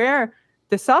this is where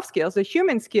the soft skills, the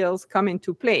human skills come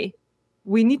into play.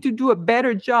 We need to do a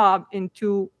better job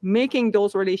into making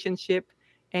those relationships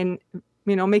and,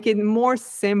 make it more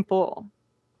simple.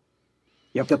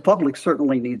 Yeah, the public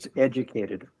certainly needs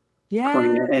educated. Yeah.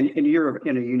 Karine, and you're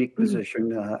in a unique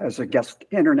position as a guest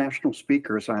international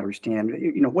speaker, as I understand.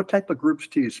 What type of groups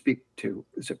do you speak to?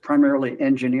 Is it primarily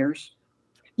engineers?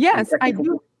 Yes, I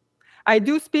do. I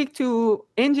do speak to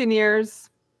engineers.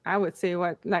 I would say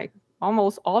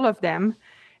almost all of them.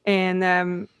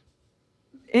 And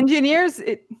engineers,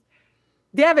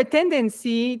 they have a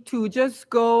tendency to just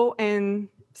go and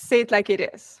say it like it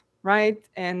is, right?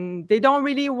 And they don't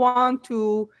really want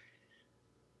to.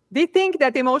 They think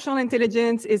that emotional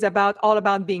intelligence is all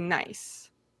about being nice.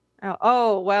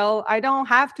 I don't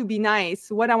have to be nice.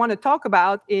 What I want to talk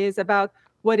about is about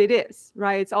what it is,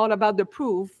 right? It's all about the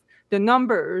proof, the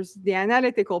numbers, the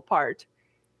analytical part.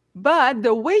 But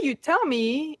the way you tell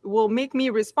me will make me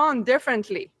respond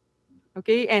differently,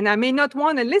 okay? And I may not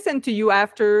want to listen to you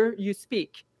after you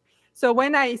speak. So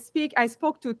when I speak, I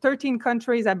spoke to 13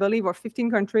 countries, I believe, or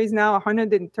 15 countries now,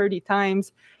 130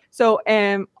 times. So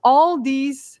all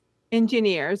these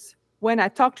engineers, when I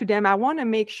talk to them, I want to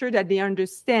make sure that they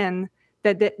understand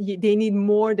that they need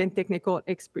more than technical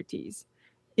expertise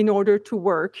in order to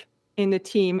work in a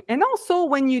team. And also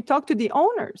when you talk to the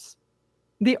owners,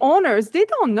 they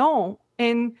don't know.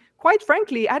 And quite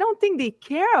frankly, I don't think they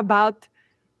care about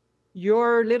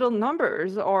your little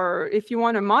numbers or if you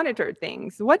want to monitor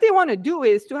things. What they want to do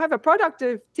is to have a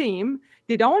productive team.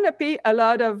 They don't want to pay a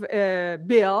lot of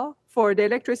bill for the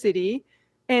electricity,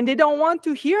 and they don't want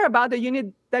to hear about the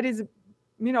unit that is,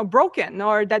 broken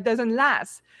or that doesn't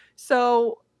last.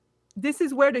 So this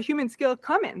is where the human skill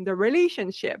come in, the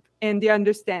relationship and the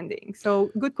understanding.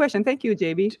 So good question. Thank you,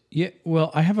 JB. Yeah.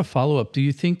 Well, I have a follow-up. Do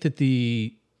you think that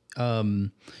the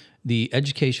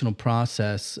educational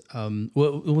process,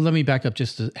 well, let me back up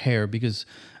just a hair, because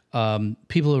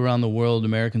people around the world,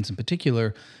 Americans in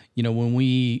particular, when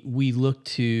we look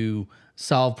to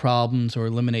solve problems or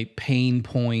eliminate pain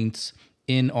points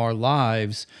in our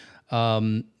lives,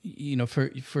 for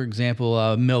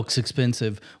example, milk's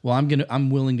expensive. Well, I'm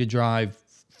willing to drive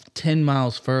 10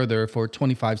 miles further for a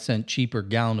 25-cent cheaper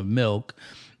gallon of milk,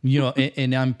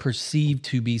 and I'm perceived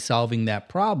to be solving that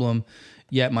problem,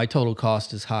 yet my total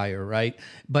cost is higher, right?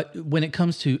 But when it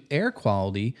comes to air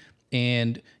quality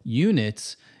and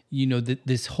units,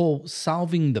 this whole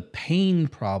solving the pain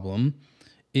problem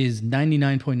is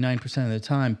 99.9% of the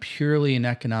time purely an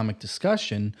economic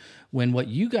discussion, when what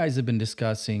you guys have been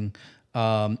discussing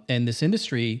and this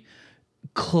industry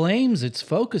claims it's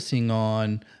focusing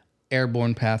on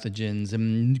airborne pathogens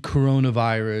and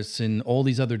coronavirus and all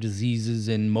these other diseases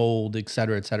and mold, et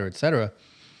cetera, et cetera, et cetera.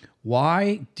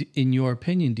 Why, in your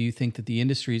opinion, do you think that the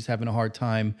industry is having a hard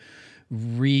time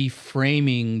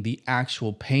reframing the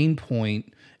actual pain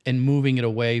point and moving it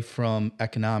away from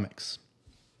economics?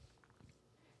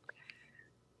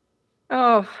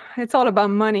 Oh, it's all about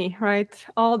money, right?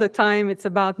 All the time it's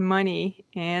about money.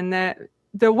 And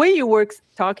the way you work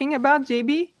talking about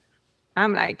JB,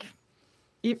 I'm like,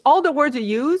 if all the words you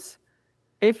use,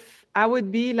 if I would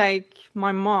be like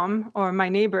my mom or my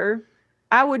neighbor,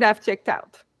 I would have checked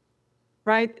out,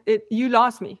 right? You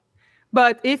lost me.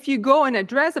 But if you go and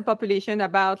address the population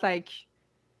about like,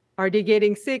 are they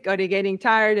getting sick? Are they getting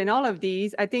tired? And all of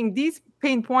these, I think these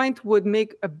pain points would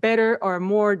make a better or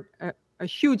more, a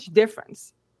huge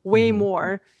difference, way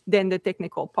more than the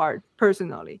technical part,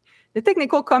 personally. The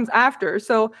technical comes after.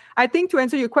 So I think to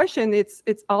answer your question, it's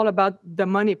all about the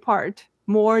money part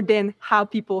more than how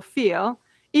people feel,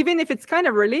 even if it's kind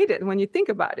of related when you think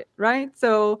about it, right?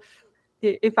 So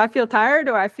if I feel tired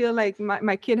or I feel like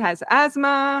my kid has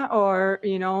asthma or,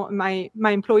 my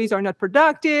employees are not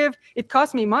productive, it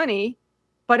costs me money,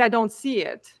 but I don't see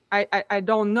it. I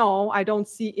don't know. I don't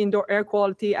see indoor air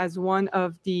quality as one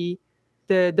of the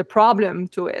problem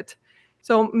to it.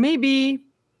 So maybe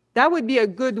that would be a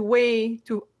good way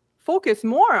to focus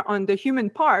more on the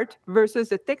human part versus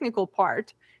the technical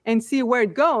part and see where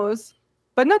it goes,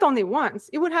 but not only once.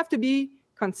 It would have to be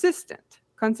consistent.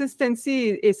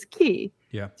 Consistency is key.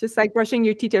 Yeah. Just like brushing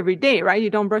your teeth every day, right?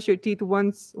 You don't brush your teeth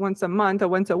once a month or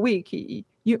once a week.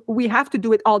 We have to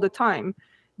do it all the time.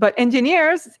 But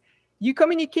engineers, you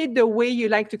communicate the way you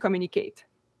like to communicate.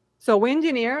 So we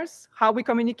engineers, how we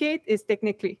communicate is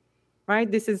technically,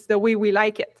 right? This is the way we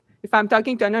like it. If I'm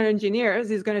talking to another engineer,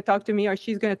 he's going to talk to me or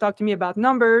she's going to talk to me about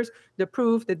numbers, the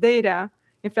proof, the data.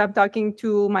 If I'm talking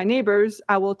to my neighbors,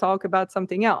 I will talk about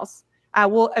something else. I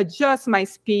will adjust my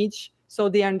speech so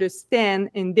they understand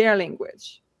in their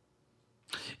language.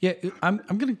 Yeah, I'm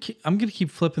gonna keep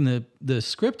flipping the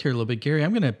script here a little bit, Gary.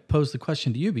 I'm gonna pose the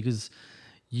question to you because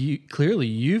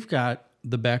you've got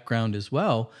the background as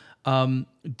well. And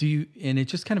it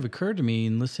just kind of occurred to me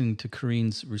in listening to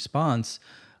Karine's response.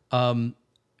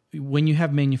 When you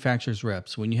have manufacturers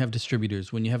reps, when you have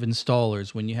distributors, when you have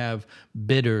installers, when you have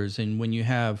bidders, and when you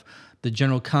have the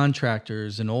general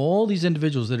contractors and all these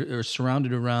individuals that are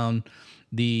surrounded around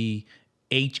the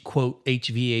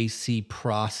HVAC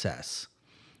process,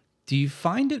 do you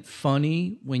find it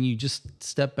funny when you just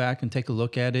step back and take a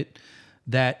look at it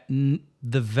that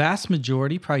the vast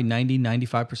majority, probably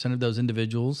 95% of those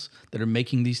individuals that are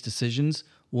making these decisions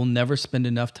will never spend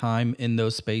enough time in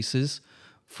those spaces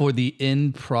for the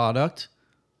end product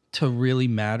to really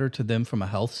matter to them from a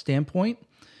health standpoint?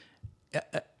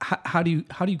 How do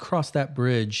you cross that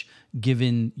bridge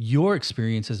given your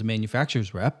experience as a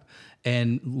manufacturer's rep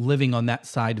and living on that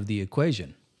side of the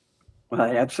equation? Well,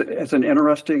 it's an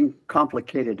interesting,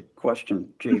 complicated question,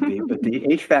 JB. But the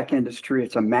HVAC industry,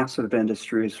 it's a massive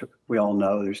industry, as we all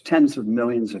know. There's tens of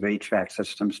millions of HVAC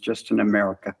systems just in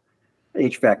America.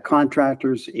 HVAC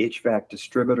contractors, HVAC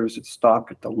distributors that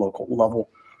stock at the local level.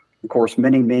 Of course,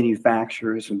 many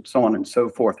manufacturers and so on and so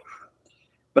forth.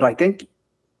 But I think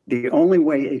the only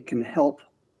way it can help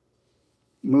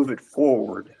move it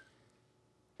forward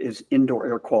is indoor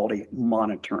air quality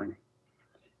monitoring.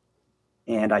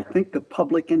 And I think the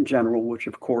public in general, which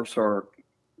of course are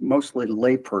mostly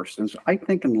laypersons, I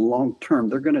think in the long term,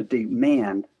 they're going to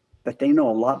demand that they know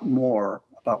a lot more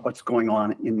about what's going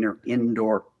on in their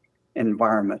indoor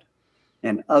environment.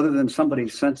 And other than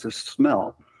somebody's sense of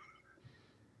smell,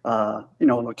 a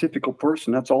typical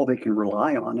person, that's all they can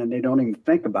rely on, and they don't even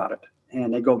think about it,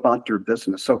 and they go about their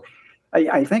business. So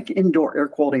I think indoor air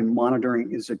quality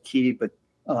monitoring is a key, but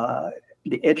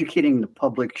the educating the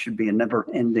public should be a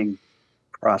never-ending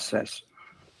process.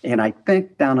 And I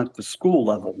think down at the school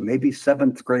level, maybe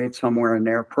 7th grade, somewhere in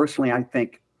there, personally, I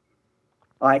think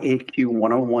IAQ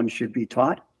 101 should be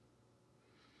taught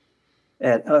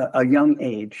at a young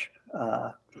age.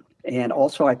 And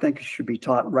also, I think it should be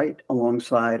taught right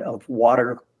alongside of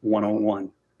Water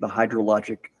 101, the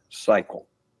hydrologic cycle,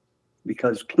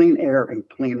 because clean air and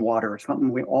clean water is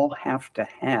something we all have to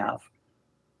have.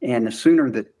 And the sooner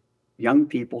that young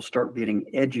people start getting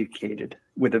educated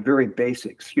with the very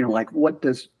basics, like what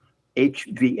does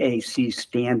HVAC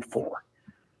stand for?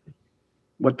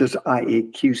 What does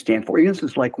IAQ stand for? This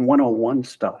is like 101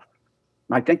 stuff.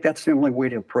 I think that's the only way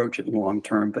to approach it in the long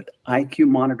term. But IQ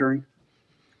monitoring,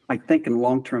 I think in the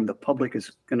long term, the public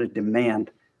is going to demand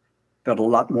that a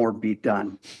lot more be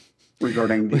done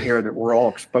regarding the air that we're all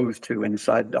exposed to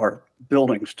inside our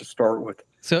buildings to start with.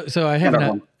 So I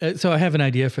have an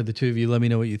idea for the two of you. Let me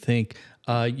know what you think.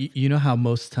 You know how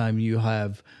most of the time you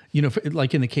have,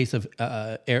 like in the case of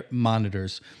air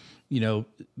monitors,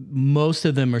 most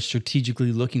of them are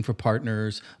strategically looking for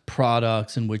partners,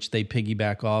 products in which they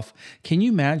piggyback off. Can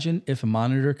you imagine if a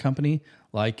monitor company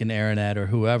like an ASHRAE or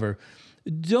whoever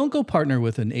Don't go partner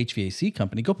with an HVAC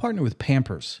company. Go partner with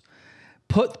Pampers.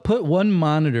 Put one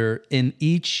monitor in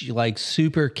each like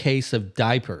super case of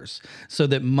diapers so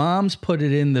that moms put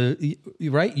it in the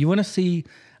right. You want to see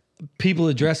people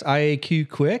address IAQ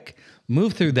quick?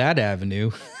 Move through that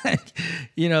avenue,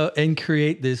 and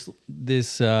create this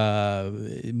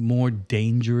more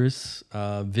dangerous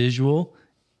visual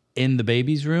in the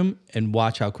baby's room, and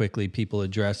watch how quickly people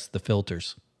address the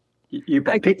filters.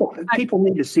 People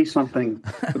need to see something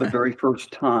for the very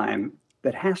first time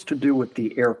that has to do with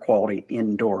the air quality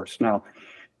indoors. Now,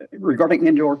 regarding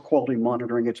indoor quality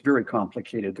monitoring, it's very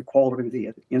complicated. The quality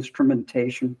of the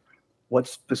instrumentation, what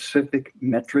specific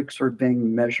metrics are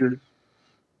being measured,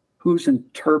 who's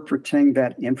interpreting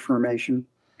that information,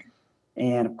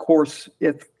 and of course,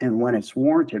 if and when it's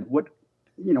warranted, what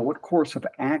course of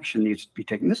action needs to be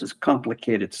taken. This is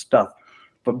complicated stuff,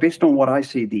 but based on what I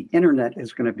see, the internet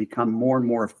is going to become more and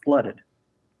more flooded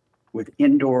with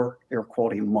indoor air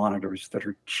quality monitors that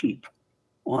are cheap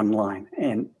online.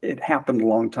 And it happened a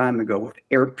long time ago with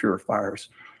air purifiers.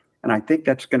 And I think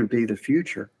that's going to be the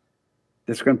future.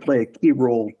 That's going to play a key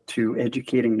role to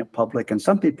educating the public. And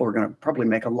some people are going to probably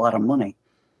make a lot of money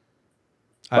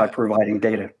by providing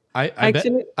data. I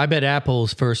bet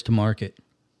Apple's first to market.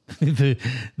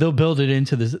 They'll build it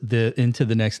into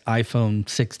the next iPhone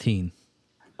 16.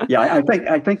 Yeah, I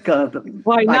think.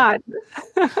 Why not?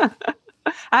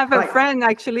 I have a friend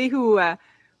actually who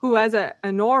has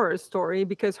an horror story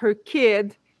because her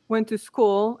kid went to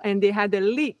school and they had a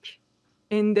leak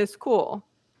in the school,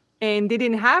 and they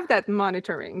didn't have that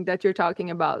monitoring that you're talking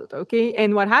about. Okay,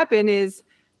 and what happened is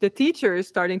the teacher is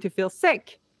starting to feel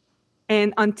sick,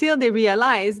 and until they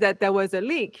realized that there was a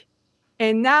leak.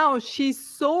 And now she's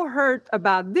so hurt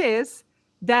about this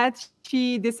that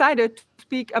she decided to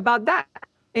speak about that.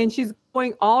 And she's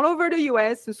going all over the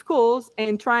US to schools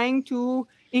and trying to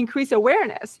increase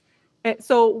awareness. And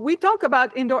so we talk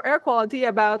about indoor air quality,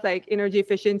 about like energy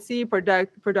efficiency,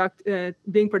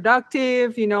 being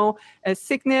productive,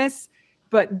 sickness.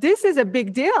 But this is a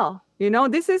big deal.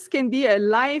 This can be a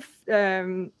life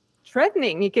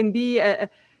threatening. It can be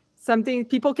something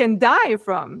people can die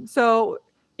from. So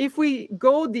if we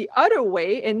go the other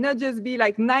way and not just be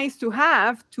like nice to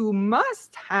have to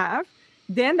must have,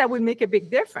 then that would make a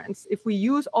big difference. If we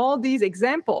use all these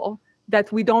examples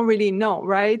that we don't really know,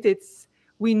 right?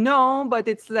 We know, but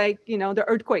it's like, the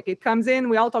earthquake. It comes in,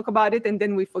 we all talk about it, and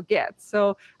then we forget.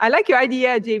 So I like your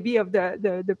idea, JB, of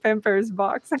the Pampers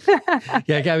box.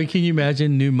 Yeah, Gabby, can you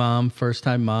imagine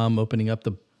first-time mom opening up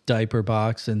the diaper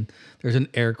box and there's an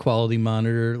air quality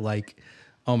monitor? Like,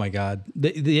 oh my God,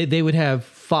 they would have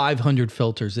 500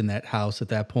 filters in that house at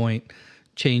that point,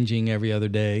 changing every other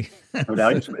day. No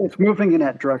doubt. It's moving in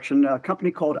that direction. A company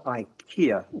called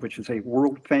IKEA, which is a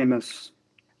world famous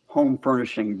home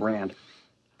furnishing brand,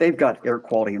 they've got air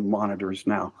quality monitors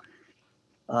now.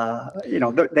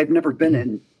 They've never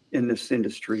been in this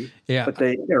industry, but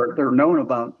they're known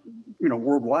about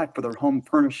worldwide for their home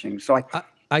furnishings. So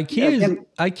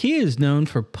IKEA is known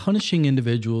for punishing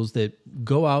individuals that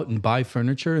go out and buy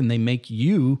furniture and they make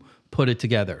you put it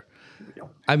together.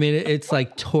 I mean, it's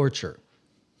like torture.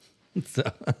 So.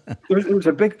 There's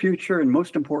a big future, and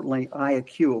most importantly,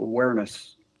 IAQ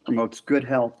awareness promotes good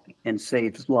health and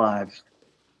saves lives.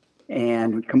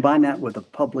 And we combine that with a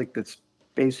public that's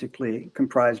basically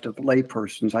comprised of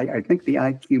laypersons. I think the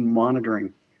IQ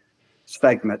monitoring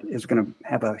segment is going to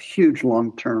have a huge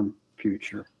long-term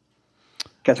future,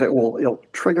 because it'll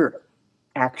trigger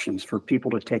actions for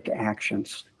people to take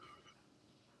actions.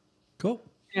 Cool.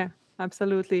 Yeah,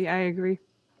 absolutely. I agree.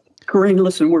 Karine,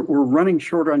 listen, we're running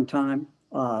short on time.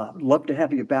 Love to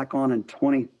have you back on in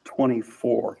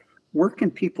 2024. Where can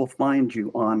people find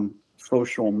you on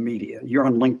social media? You're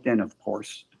on LinkedIn, of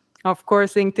course. Of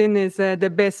course, LinkedIn is the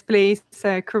best place,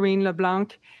 Karine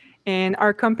Leblanc. And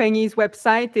our company's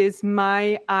website is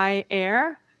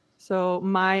iAIRE. So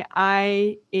iAIRE.com.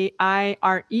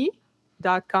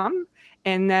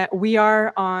 And we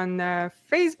are on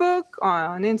Facebook,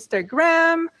 on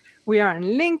Instagram. We are on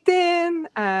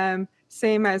LinkedIn,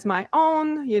 same as my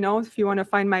own. If you want to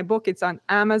find my book, it's on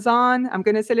Amazon. I'm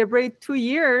going to celebrate 2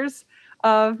 years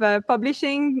of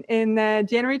publishing in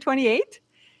January 28th.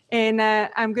 And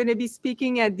I'm going to be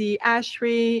speaking at the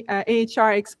ASHRAE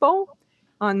AHR Expo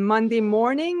on Monday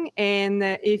morning. And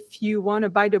if you want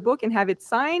to buy the book and have it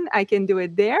signed, I can do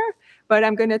it there. But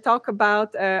I'm going to talk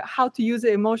about how to use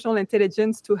emotional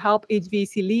intelligence to help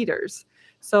HVAC leaders.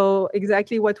 So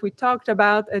exactly what we talked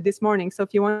about this morning. So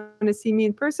if you want to see me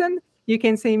in person, you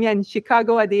can see me in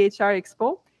Chicago at the HR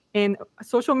Expo. And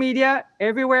social media,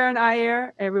 everywhere on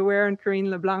iAIRE, everywhere on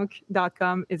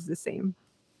KarineLeblanc.com is the same.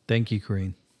 Thank you,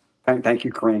 Karine. Thank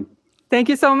you, Karine. Thank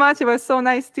you so much. It was so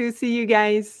nice to see you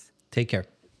guys. Take care.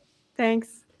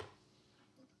 Thanks.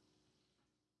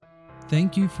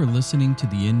 Thank you for listening to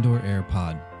the Indoor Air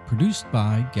Pod, produced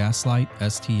by Gaslight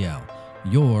STL,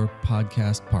 your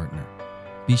podcast partner.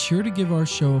 Be sure to give our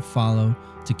show a follow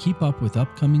to keep up with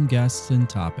upcoming guests and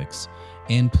topics.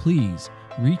 And please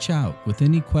reach out with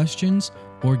any questions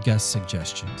or guest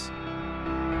suggestions.